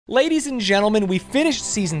Ladies and gentlemen, we finished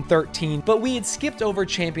season 13, but we had skipped over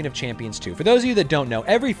Champion of Champions 2. For those of you that don't know,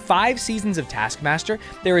 every 5 seasons of Taskmaster,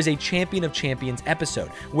 there is a Champion of Champions episode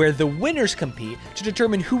where the winners compete to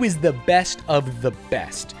determine who is the best of the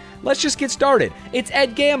best. Let's just get started. It's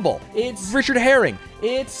Ed Gamble. It's Richard Herring.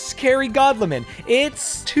 It's Carrie Godleman.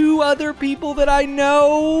 It's 2 other people that I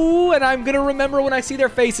know, and I'm gonna remember when I see their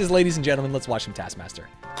faces. Ladies and gentlemen, let's watch some Taskmaster.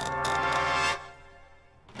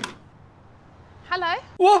 Hello?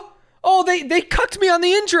 Whoa! Oh, they cucked me on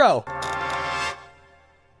the intro.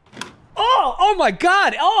 Oh my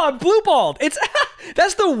God! Oh, I'm blue-balled. It's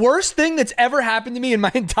that's the worst thing that's ever happened to me in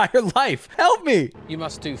my entire life. Help me! You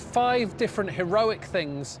must do 5 different heroic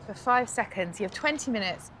things. For 5 seconds. You have 20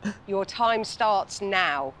 minutes. Your time starts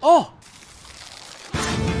now. Oh!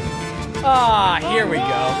 Ah, here we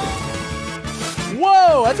go.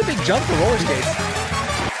 Whoa, that's a big jump for roller skates.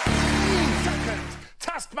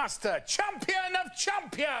 Taskmaster, champion of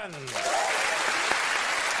champions!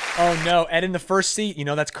 Oh no, Ed in the first seat. You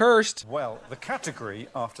know that's cursed. Well, the category,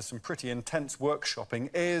 after some pretty intense workshopping,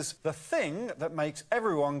 is the thing that makes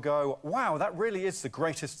everyone go, wow, that really is the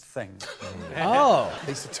greatest thing. Oh.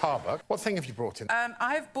 Lisa Tarbuck, what thing have you brought in?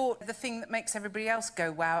 I've bought the thing that makes everybody else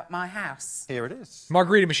go wow at my house. Here it is.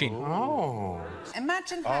 Margarita machine. Oh.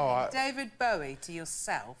 Imagine having David Bowie to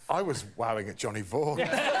yourself. I was wowing at Johnny Vaughan.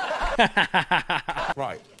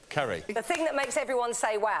 Right, Kerry. The thing that makes everyone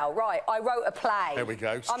say wow. Right, I wrote a play. There we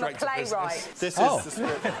go. I'm a Straight to playwright. business. This is the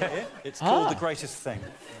script here. It's called The Greatest Thing.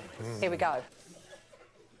 Here we go.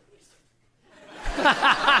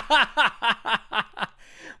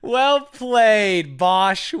 Well played,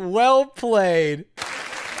 Bosch. Well played.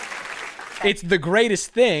 It's the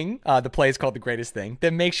greatest thing, the play is called The Greatest Thing,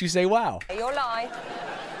 that makes you say wow. Your line.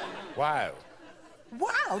 Wow.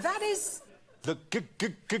 Wow, that is... The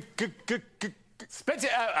Spit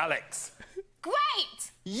it out, Alex.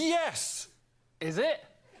 Great! Yes! Is it?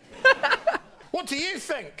 What do you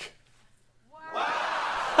think?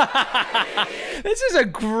 This is a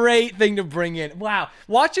great thing to bring in. Wow.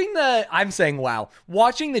 Watching the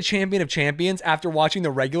Champion of Champions after watching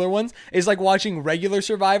the regular ones is like watching regular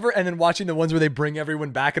Survivor and then watching the ones where they bring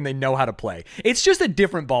everyone back and they know how to play. It's just a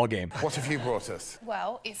different ball game. What have you brought us?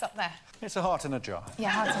 Well, it's up there. It's a heart in a jar. Yeah,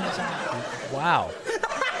 heart in the jar. Wow.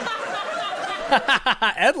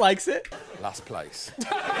 Ed likes it. Last place. Ed,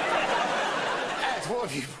 what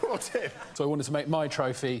have you brought in? So I wanted to make my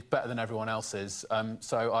trophy better than everyone else's,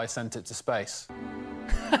 so I sent it to space.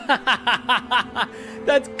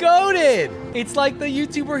 That's goated. It's like the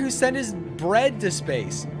YouTuber who sent his bread to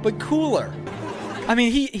space, but cooler. I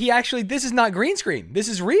mean, he actually, this is not green screen. This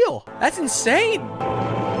is real. That's insane.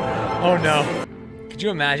 Oh no. Could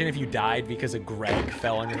you imagine if you died because a Greg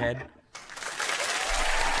fell on your head?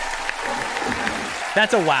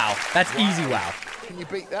 That's a wow. That's easy wow. Can you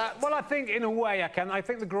beat that? Well, I think in a way I can. I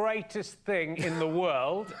think the greatest thing in the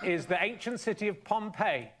world is the ancient city of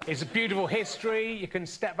Pompeii. It's a beautiful history. You can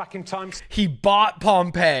step back in time. He bought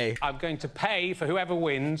Pompeii. I'm going to pay for whoever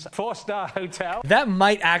wins 4-star hotel. That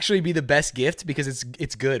might actually be the best gift because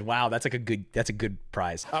it's good. Wow, that's a good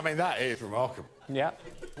prize. I mean, that is remarkable. Yeah.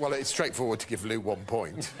 Well, it's straightforward to give Lou 1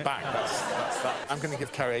 point. Bang, that's that. I'm going to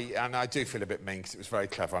give Kerry, and I do feel a bit mean because it was very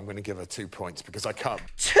clever, I'm going to give her 2 points because I can't.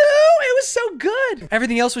 2? It was so good.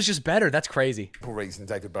 Everything else was just better. That's crazy. For reason,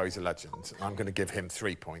 David Bowie's a legend. I'm going to give him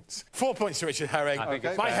 3 points. 4 points to Richard Herring. I think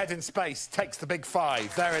it's My fair. head in space takes the big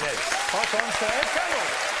 5. There it is. Back on to Ed Gamble.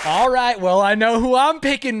 All right, well, I know who I'm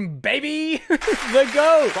picking, baby. The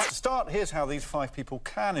GOAT. Right, to start, here's how these 5 people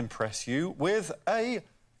can impress you with a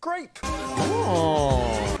grape.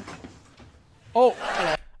 Oh.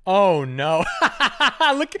 Oh no.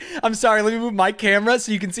 Look, I'm sorry, let me move my camera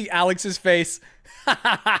so you can see Alex's face.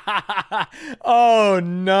 Oh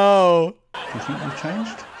no. Do you think you've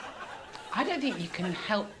changed? I don't think you can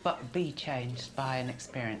help but be changed by an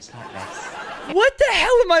experience like this. What the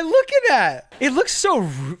hell am I looking at? It looks so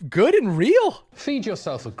good and real. Feed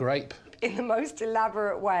yourself a grape. In the most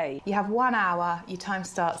elaborate way. You have 1 hour. Your time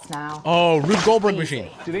starts now. Oh, Rube Goldberg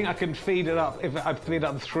machine. Do you think I can feed it up, if I feed it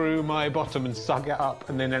up through my bottom and suck it up,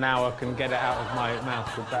 and in an hour can get it out of my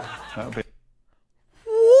mouth with that? That'll be...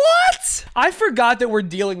 What? I forgot that we're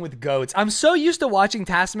dealing with goats. I'm so used to watching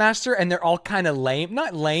Taskmaster and they're all kind of lame.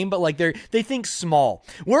 Not lame, but like they think small.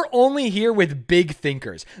 We're only here with big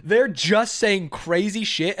thinkers. They're just saying crazy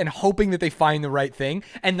shit and hoping that they find the right thing.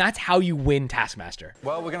 And that's how you win Taskmaster.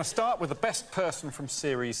 Well, we're going to start with the best person from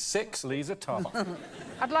Series 6, Lisa Tarbuck.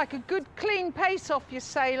 I'd like a good clean pace off you,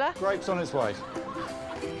 sailor. Grape's on its way.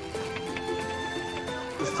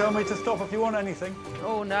 Just tell me to stop if you want anything.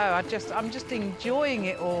 Oh no, I'm just enjoying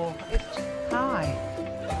it all. It's hi.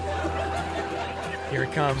 Here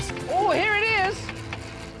it comes. Oh, here it is.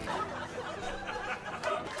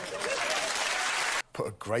 Put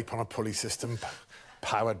a grape on a pulley system,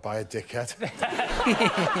 powered by a dickhead.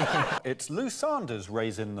 It's Lou Sanders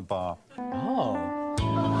raising the bar. Oh.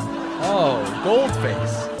 Oh,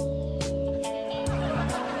 Goldface.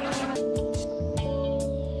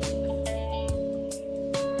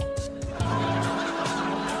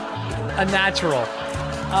 A natural.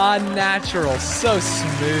 A natural. So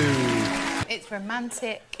smooth. It's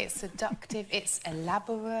romantic, it's seductive, it's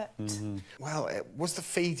elaborate. Well, was the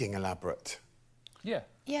feeding elaborate? Yeah.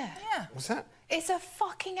 Yeah. Was that? It's a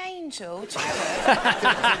fucking angel, Jared.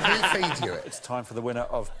 Who feed you it? It's time for the winner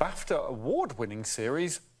of BAFTA award-winning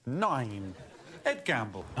series 9, Ed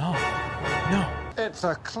Gamble. Oh, no. It's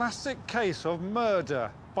a classic case of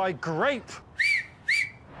murder by grape.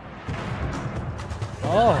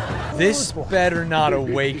 Oh, this better not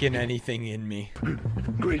awaken anything in me.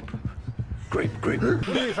 Grape. Who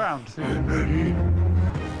you found?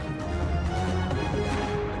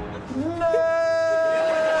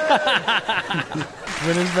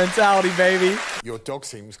 Winner's mentality, baby. Your dog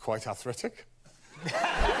seems quite arthritic.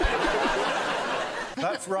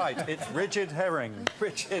 That's right, it's Richard Herring.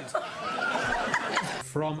 Richard.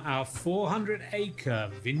 From our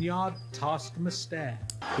 400-acre vineyard Taskmaster,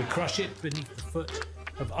 we crush it beneath the foot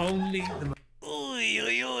of only the...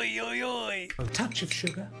 A touch of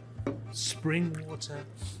sugar, spring water,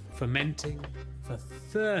 fermenting for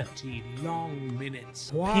 30 long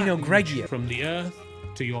minutes. Pinot Grigio. From the earth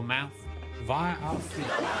to your mouth via our feet.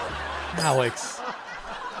 Alex.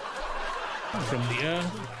 From the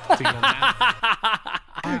earth to your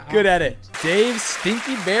mouth. Good edit. Dave's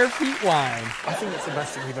Stinky Bare Feet Wine. I think it's the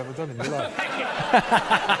best thing you've ever done in your life.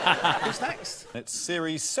 Who's next? It's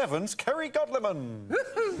Series 7's Kerry Godliman.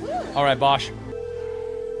 All right, Bosch.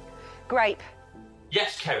 Grape.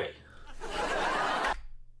 Yes, Kerry.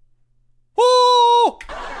 Woo!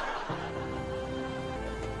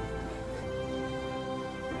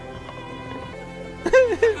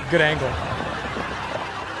 Good angle.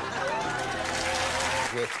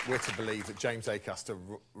 We're to believe that James Acaster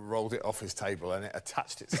rolled it off his table and it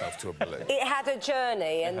attached itself to a balloon. It had a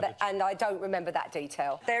journey, and I don't remember that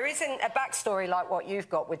detail. There isn't a backstory like what you've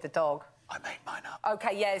got with the dog. I made mine up.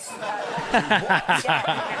 OK, yes.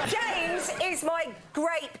 James is my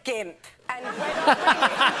grape gimp. And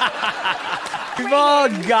We've all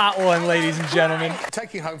got one, ladies and gentlemen.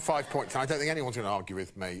 Taking home 5 points, and I don't think anyone's going to argue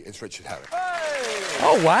with me, it's Richard Herring.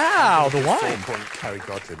 Oh, wow, the wine. 4 point Kerry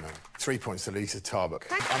Godliman. 3 points to Lisa Tarbuck.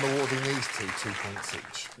 I'm awarding these 2 points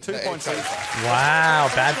each. 2 points each. Wow,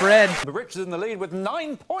 bad bread. The Richard's in the lead with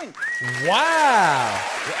 9 points. Wow.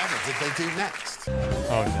 Whatever did they do next?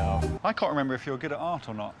 Oh, no. I can't remember if you're good at art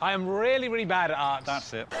or not. I am really, really bad at art.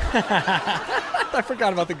 That's it. I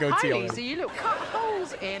forgot about the goatee Hi, already. Lisa, you look. Cut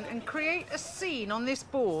holes in and create a scene on this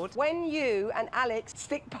board. when you and Alex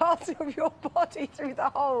stick parts of your body through the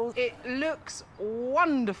holes... It looks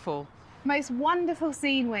wonderful. Most wonderful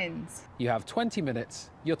scene wins. You have 20 minutes.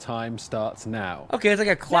 Your time starts now. Okay, it's like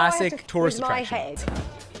a classic tourist with my attraction. head.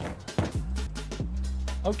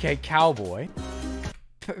 Okay, cowboy.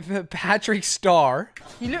 Patrick Starr.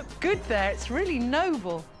 You look good there. It's really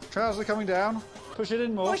noble. Trousers are coming down. Push it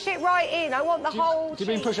in more. Push it right in. I want the whole Do you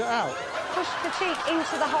mean cheek. push it out? Push the cheek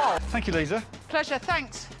into the hole. Thank you, Lisa. Pleasure,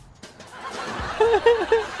 thanks.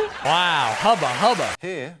 Wow, hubba, hubba.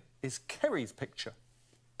 Here is Kerry's picture.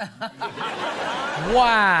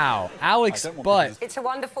 Wow, Alex I don't want Butt. It's a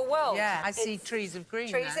wonderful world. Yeah, I It's see trees of green.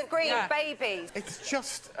 trees there. of green, Yeah. babies. It's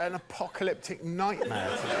just an apocalyptic nightmare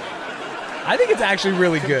today. I think it's actually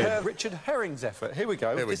really good. Compare Richard Herring's effort. Here we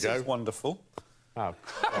go. Here we This go. is wonderful. Oh.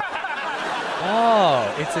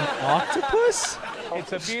 Oh, it's an octopus?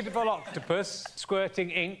 It's a beautiful octopus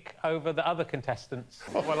squirting ink over the other contestants.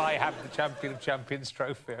 Well, I have the Champion of Champions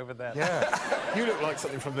trophy over there. Yeah. You look like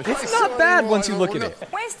something from the... It's not bad once you look at it.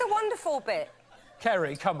 Where's the wonderful bit?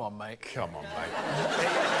 Kerry, come on, mate. Come on, mate.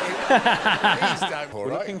 Please don't. All We're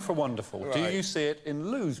right. looking for wonderful. Do Right. you see it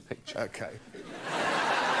in Lou's picture? OK.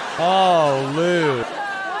 Oh, Lou.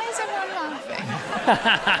 Why is everyone laughing?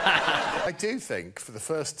 I do think, for the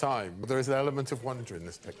first time, there is an element of wonder in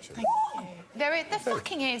this picture. There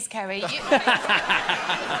fucking is, Kerry.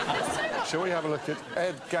 Shall we have a look at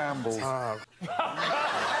Ed Gamble's?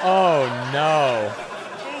 Oh, no.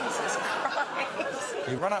 Jesus Christ.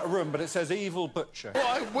 You run out of room, but it says evil butcher. What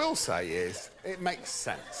I will say is, it makes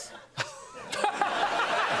sense.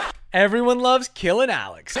 Everyone loves killing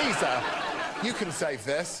Alex. Caesar, you can save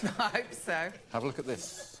this. I hope so. Have a look at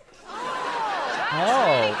this.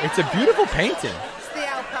 Oh, it's a beautiful painting. It's the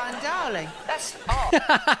Alpine Darling. That's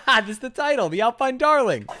That's the title, The Alpine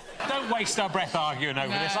Darling. Don't waste our breath arguing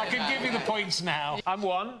over this. I can give you the points now. I'm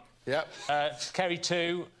 1. Yep. Kerry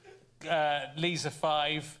 2. Lisa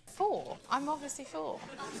 5. 4. I'm obviously 4.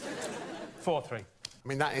 4-3. I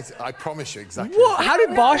mean, that is, I promise you exactly. What? How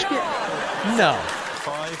did Bosch get... No.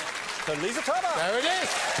 5 to Lisa Turner. There it is.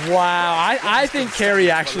 Wow, I think Kerry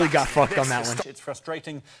actually got fucked on that one. It's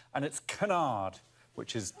frustrating, and it's canard,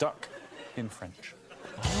 which is duck in French.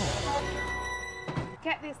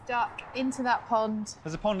 Get this duck into that pond.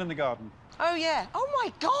 There's a pond in the garden. Oh, yeah. Oh,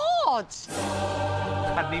 my God!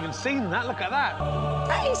 Hadn't even seen that. Look at that.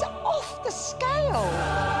 That is off the scale.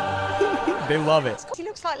 They love it. He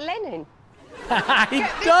looks like Lenin. He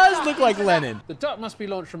does look like Lennon. The duck must be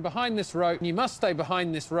launched from behind this rope. You must stay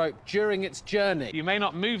behind this rope during its journey. You may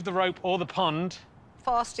not move the rope or the pond.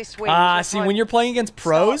 Fastest win. See, when you're playing against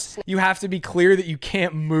pros, you have to be clear that you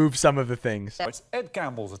can't move some of the things. It's Ed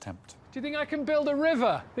Gamble's attempt. Do you think I can build a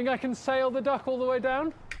river? Think I can sail the duck all the way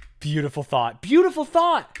down? Beautiful thought. Beautiful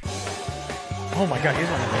thought. Oh my God, here's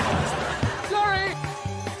one of the Sorry!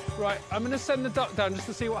 Right, I'm going to send the duck down just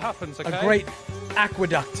to see what happens, OK? A great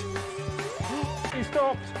aqueduct. He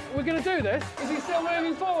stopped. We're going to do this? Is he still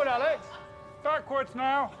moving forward, Alex? Backwards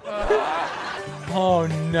now. Oh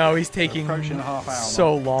no, he's taking Approaching the half hour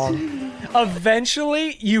so long.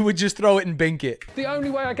 Eventually, you would just throw it and bink it. The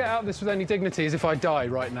only way I get out of this with any dignity is if I die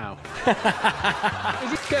right now.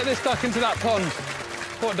 Get this duck into that pond.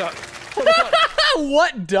 What duck? What duck?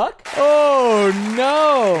 What duck? Oh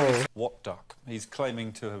no. What duck? He's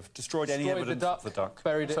claiming to have destroyed any evidence of the duck.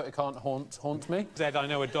 Buried it so it can't haunt me. Zed, I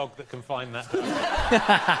know a dog that can find that.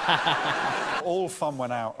 All fun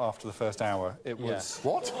went out after the first hour. It was...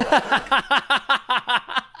 What?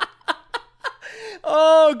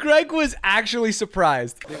 Oh, Greg was actually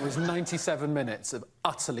surprised. It was 97 minutes of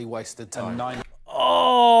utterly wasted time.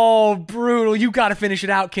 Oh, brutal. You got to finish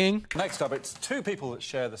it out, King. Next up, it's 2 people that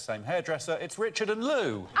share the same hairdresser. It's Richard and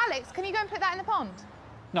Lou. Alex, can you go and put that in the pond?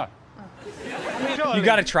 No. You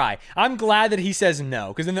got to try. I'm glad that he says no,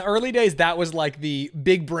 because in the early days, that was like the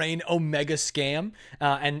big brain omega scam,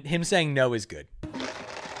 and him saying no is good.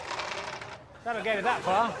 That'll get it that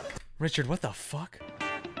far. Richard, what the fuck?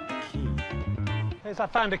 Key. Yes, I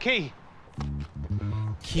found a key.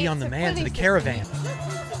 Key on the man to the caravan.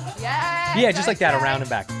 Yeah. Yeah, just like that, around and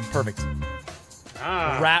back. Perfect.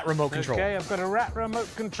 Rat remote control. Okay, I've got a rat remote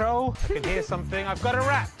control. I can hear something. I've got a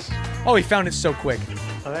rat. Oh, he found it so quick.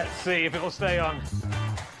 Let's see if it'll stay on.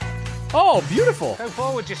 Oh, beautiful. Go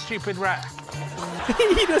forward, you stupid rat.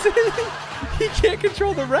 He doesn't. He can't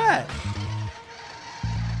control the rat.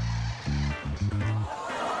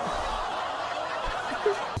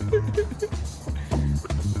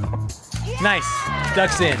 Nice.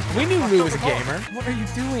 Ducks in. We knew Lou was a gamer. What are you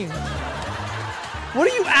doing? What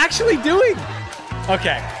are you actually doing?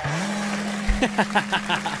 Okay.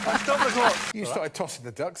 You started tossing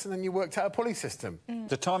the ducks and then you worked out a pulley system.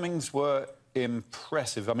 The timings were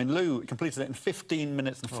impressive. I mean, Lou completed it in 15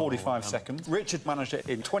 minutes and 45 seconds. Richard managed it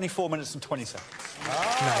in 24 minutes and 20 seconds.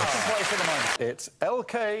 Nice. It's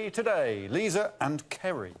LK today, Lisa and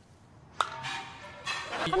Kerry.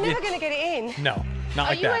 I'm never going to get it in. No, not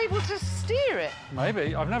like that. Are you able to steer it?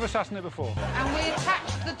 Maybe. I've never sat in it before. And we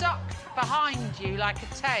attach the duck behind you like a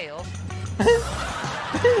tail.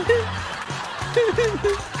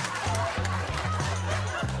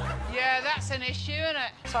 Yeah, that's an issue, isn't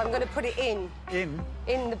it? So I'm going to put it in.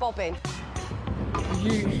 In the bobbin.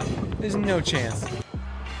 There's no chance.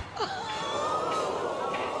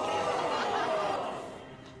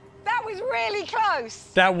 That was really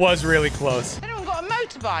close. That was really close. Anyone got a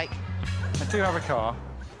motorbike? I do have a car.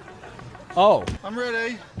 Oh. I'm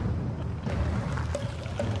ready.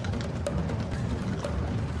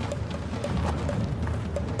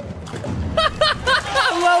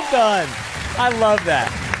 Well done. I love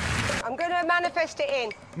that. I'm going to manifest it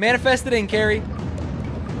in. Manifest it in, Carrie.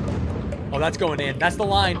 Oh, that's going in. That's the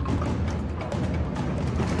line.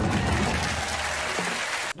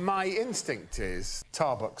 My instinct is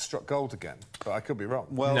Tarbuck struck gold again, but I could be wrong.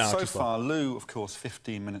 Well, No, so far, Lou, of course,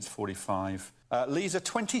 15 minutes 45. Lisa,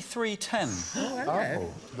 23:10. Oh,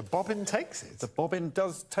 the bobbin takes it. The bobbin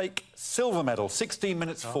does take silver medal, 16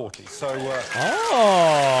 minutes 40. So,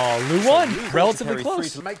 Oh, Lou won. Relatively Kerry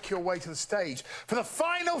close. To make your way to the stage for the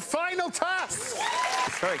final task.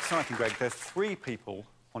 it's very exciting, Greg. There's 3 people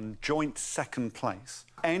on joint second place.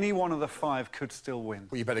 Any one of the 5 could still win.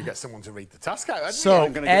 Well, you better get someone to read the task out. hadn't So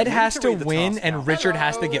you? Ed has to win and Richard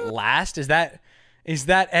has to get last? Is that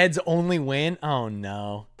Ed's only win? Oh,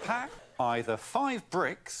 no. Pack either 5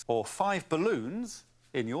 bricks or 5 balloons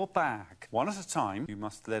in your bag. One at a time. You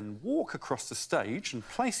must then walk across the stage and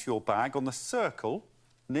place your bag on the circle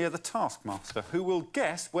near the Taskmaster, who will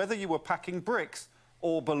guess whether you were packing bricks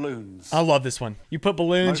or balloons. I love this one. You put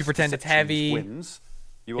balloons, Most you pretend it's deceptions heavy. Wins.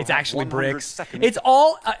 You will It's have actually 100 bricks. seconds. It's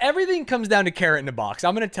all, everything comes down to carrot in a box.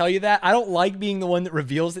 I'm going to tell you that. I don't like being the one that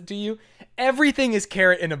reveals it to you. Everything is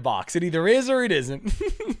carrot in a box. It either is or it isn't.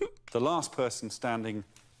 The last person standing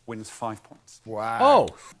wins 5 points. Wow. Oh,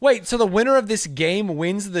 wait, so the winner of this game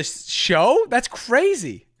wins the show? That's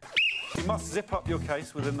crazy. You must zip up your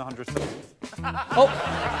case within the 100 seconds. Oh.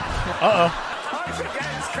 Uh-oh.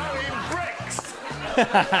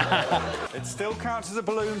 It still counts as a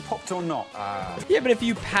balloon, popped or not. Yeah, but if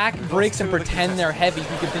you pack bricks and pretend they're heavy, you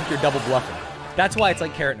can think you're double bluffing. That's why it's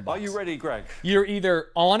like carrot in a box. Are you ready, Greg? You're either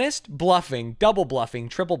honest, bluffing, double bluffing,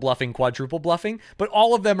 triple bluffing, quadruple bluffing, but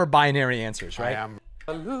all of them are binary answers, right? I am.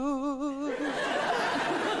 Balloon.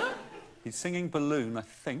 He's singing balloon, I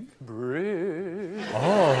think.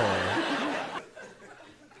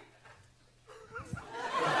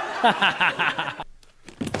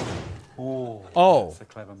 Oh. That's a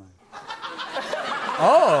clever man.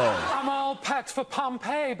 Oh. I'm all packed for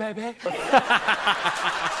Pompeii, baby.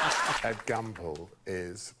 Ed Gamble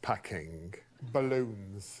is packing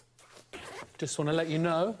balloons. Just want to let you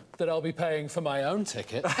know that I'll be paying for my own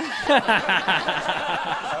ticket.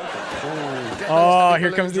 Oh,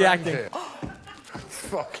 here comes the acting.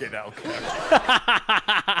 Fucking hell.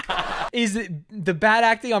 Is it the bad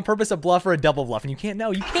acting on purpose a bluff or a double bluff? And you can't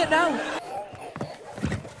know. You can't know.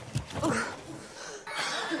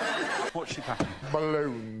 What's she packing?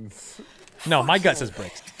 Balloons. No, my gut says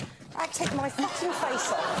bricks. I take my fucking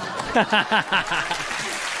face off.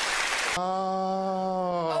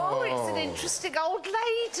 Oh, it's an interesting old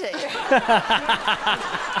lady.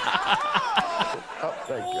 Up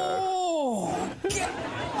they go. Oh, get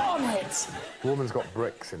on it. The woman's got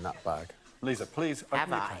bricks in that bag. Lisa, please open Have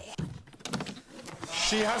your I? case.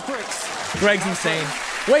 She has bricks. Greg's insane.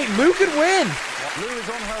 Wait, Lou could win. Lou is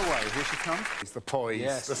on her way. Here she comes. It's the poise,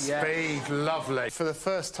 Yes, the speed, lovely. For the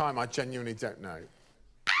first time, I genuinely don't know.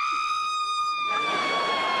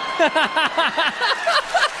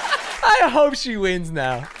 I hope she wins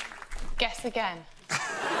now. Guess again.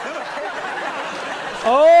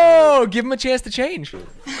 Oh, give him a chance to change.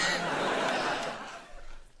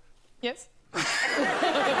 Yes.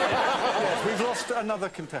 Yes, we've lost another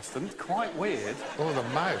contestant. Quite weird. Oh, the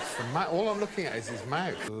mouth. All I'm looking at is his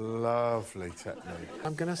mouth. Lovely technique.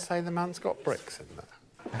 I'm going to say the man's got bricks in there.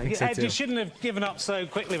 I think so Ed, too. you shouldn't have given up so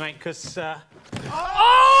quickly, mate, because...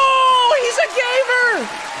 Oh, he's a gamer!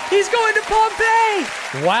 He's going to Pompeii!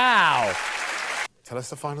 Wow. Tell us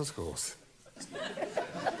the final scores.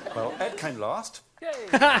 Well, Ed came last.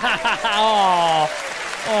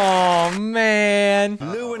 Oh, man.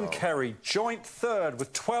 Lou and Kerry, joint third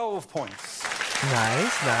with 12 points.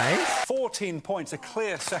 Nice, nice. 14 points, a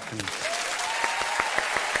clear second.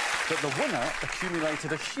 But the winner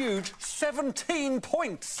accumulated a huge 17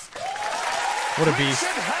 points. What a beast.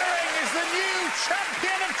 Richard Herring is the new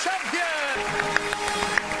champion of champions!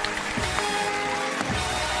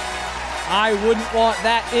 I wouldn't want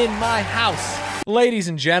that in my house. Ladies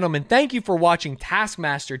and gentlemen, thank you for watching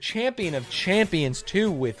Taskmaster Champion of Champions 2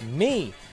 with me,